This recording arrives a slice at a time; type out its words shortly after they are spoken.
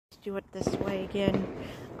do it this way again.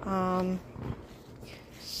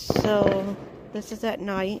 So this is at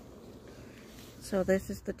night. So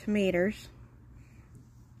this is the tomatoes.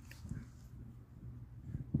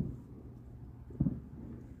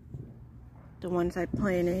 The ones I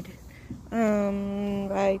planted.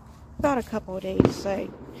 About a couple of days. I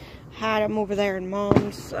had them over there in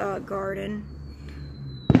Mom's garden.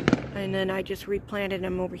 And then I just replanted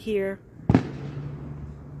them over here.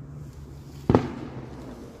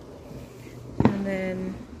 And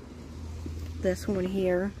then this one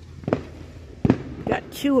here. Got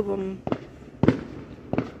two of them.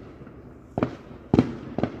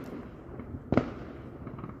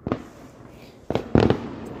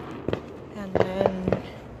 And then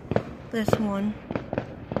this one.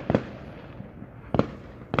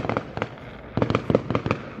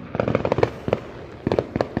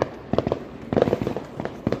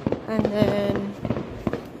 And then,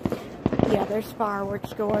 yeah, there's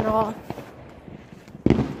fireworks going off.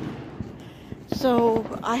 So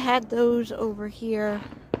I had those over here,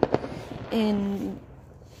 and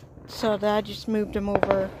so that I just moved them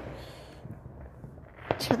over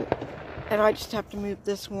to, and I just have to move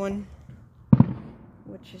this one,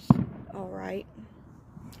 which is alright.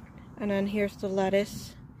 And then here's the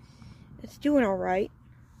lettuce. It's doing alright.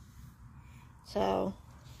 So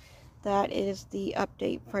that is the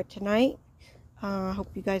update for tonight. I hope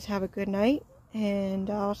you guys have a good night, and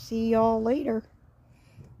I'll see y'all later.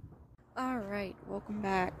 Alright, welcome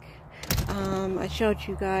back. I showed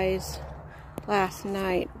you guys last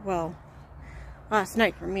night, well, last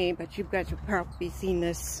night for me, but you guys will probably seen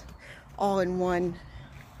this all in one,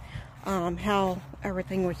 how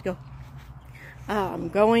everything was going.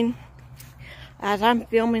 As I'm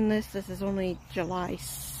filming this is only July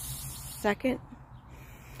 2nd.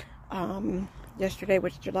 Yesterday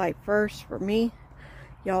was July 1st for me.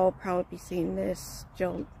 Y'all will probably be seeing this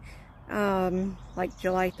like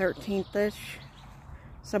July 13th-ish,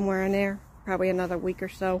 somewhere in there, probably another week or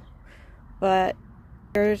so. But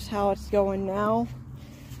here's how it's going now.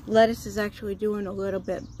 Lettuce is actually doing a little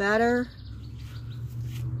bit better.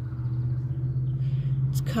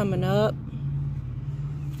 It's coming up.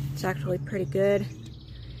 It's actually pretty good.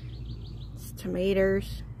 It's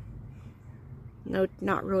tomatoes. No,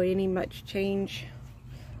 not really any much change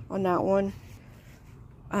on that one.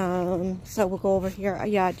 So we'll go over here.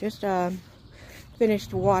 Yeah, I just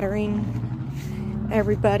finished watering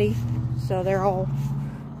everybody, so they're all,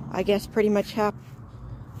 I guess, pretty much happy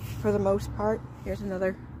for the most part. Here's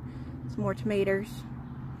some more tomatoes.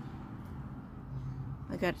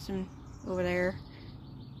 I got some over there.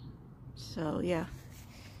 So yeah.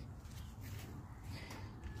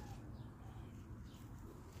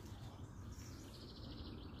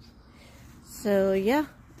 So yeah,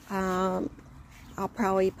 I'll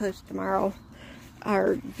probably post tomorrow,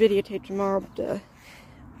 or videotape tomorrow, the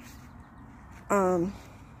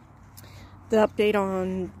update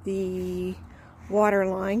on the water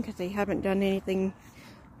line, because they haven't done anything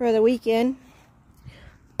for the weekend.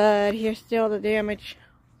 But here's still the damage.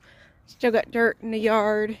 Still got dirt in the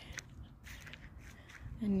yard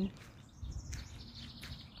and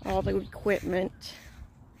all the equipment.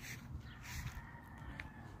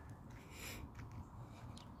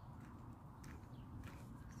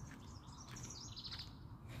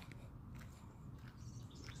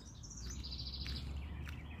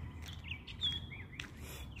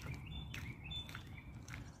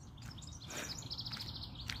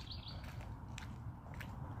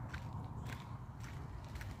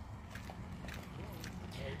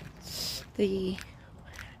 The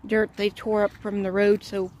dirt they tore up from the road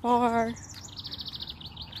so far.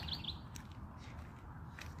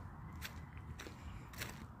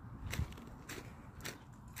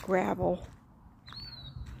 Gravel.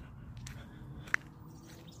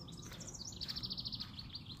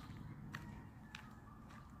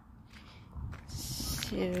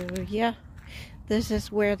 So yeah, this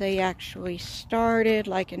is where they actually started,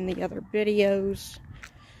 like in the other videos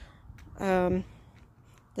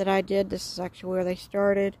that I did. This is actually where they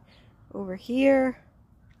started, over here.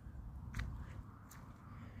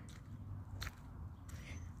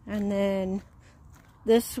 And then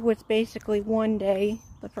this was basically one day,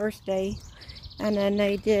 the first day, and then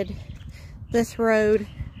they did this road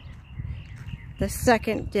the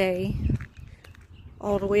second day,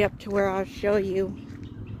 all the way up to where I'll show you.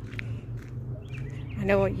 I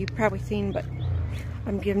know what you've probably seen, but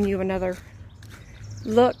I'm giving you another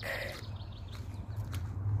look.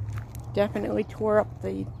 Definitely tore up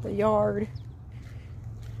the yard.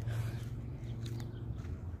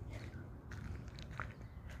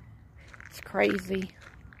 It's crazy.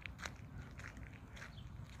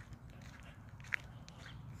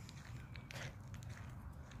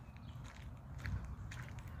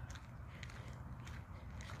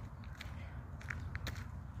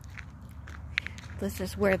 this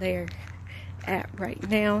is where they're at right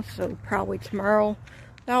now. So probably tomorrow,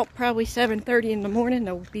 about probably 7:30 in the morning,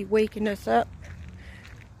 they'll be waking us up,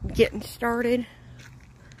 getting started.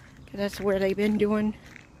 That's where they've been doing.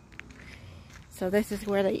 So this is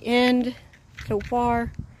where they end so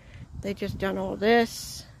far. They just done all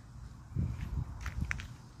this.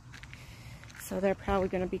 So they're probably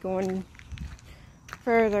going to be going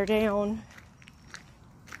further down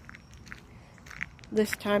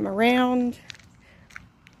this time around.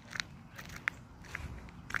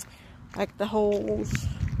 Like the holes.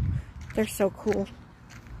 They're so cool.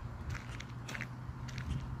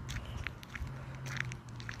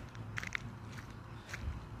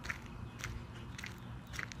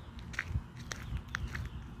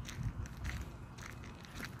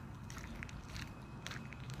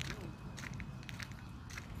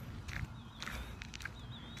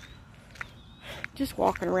 Just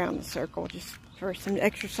walking around the circle just for some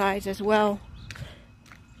exercise as well.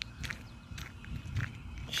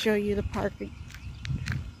 Show you the parking.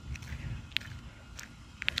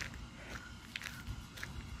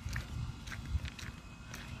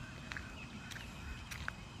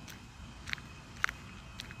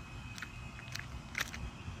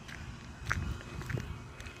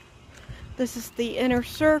 This is the inner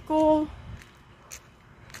circle.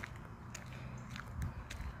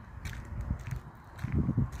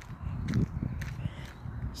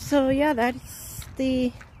 So yeah, that's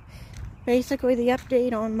basically the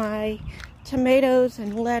update on my tomatoes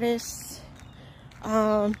and lettuce.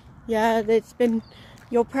 Yeah, it's been,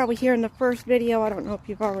 you'll probably hear in the first video, I don't know if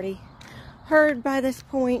you've already heard by this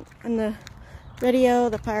point in the video,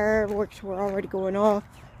 the fireworks were already going off.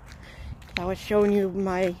 I was showing you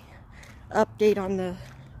my update on the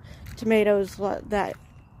tomatoes that,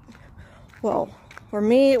 well, for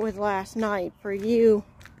me it was last night. For you,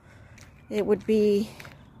 it would be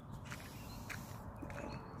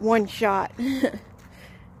one shot.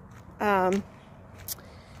 Because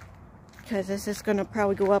this is going to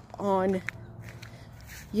probably go up on,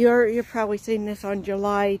 you're probably seeing this on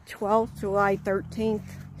July 12th, July 13th,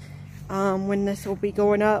 when this will be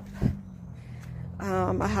going up.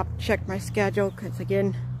 I have to check my schedule because,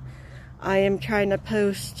 again, I am trying to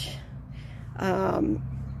post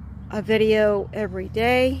a video every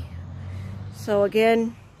day. So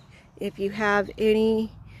again, if you have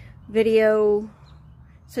any video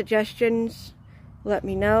suggestions, let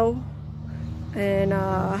me know. And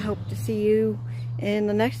I hope to see you in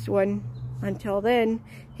the next one. Until then,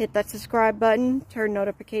 hit that subscribe button, turn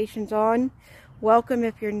notifications on. Welcome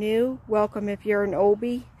if you're new, welcome if you're an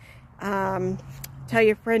oldie. Tell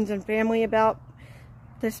your friends and family about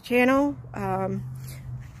this channel.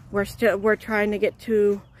 We're trying to get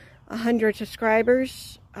to 100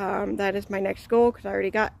 subscribers. That is my next goal because I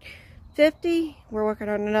already got 50. We're working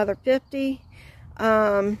on another 50.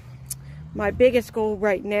 My biggest goal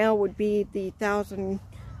right now would be the 1,000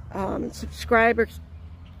 subscribers,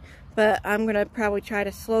 but I'm gonna probably try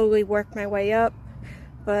to slowly work my way up.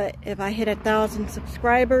 But if I hit 1,000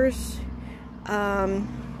 subscribers,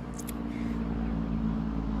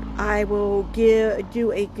 I will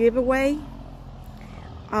do a giveaway.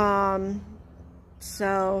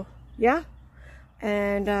 So yeah,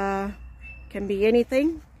 and can be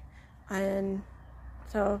anything. And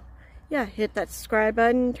so yeah, hit that subscribe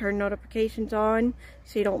button, turn notifications on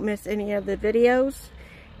so you don't miss any of the videos,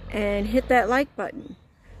 and hit that like button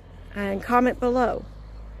and comment below.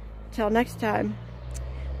 Till next time,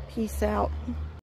 peace out.